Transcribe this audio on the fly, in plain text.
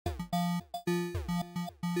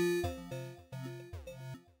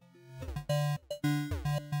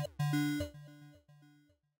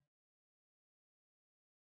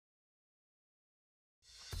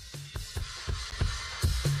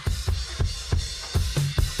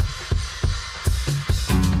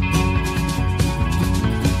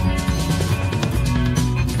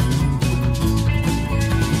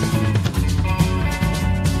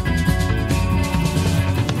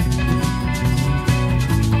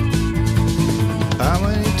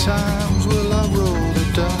times will I roll the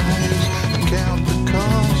dice and count the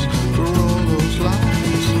cost for all those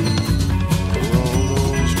lies, for all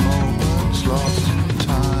those moments lost in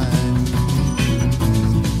time?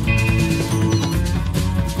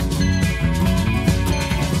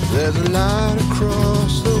 There's a light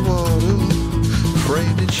across the water,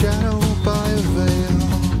 framed in shadow by a veil.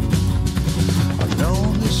 I've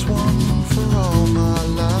known this one for all my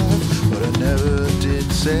life, but I never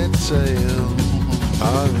did set sail.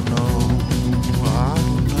 I don't know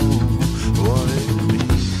what it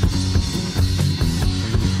means.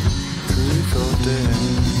 Truth or dare,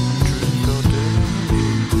 truth or dare.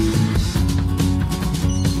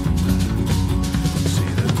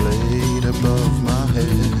 See the blade above my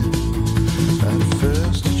head.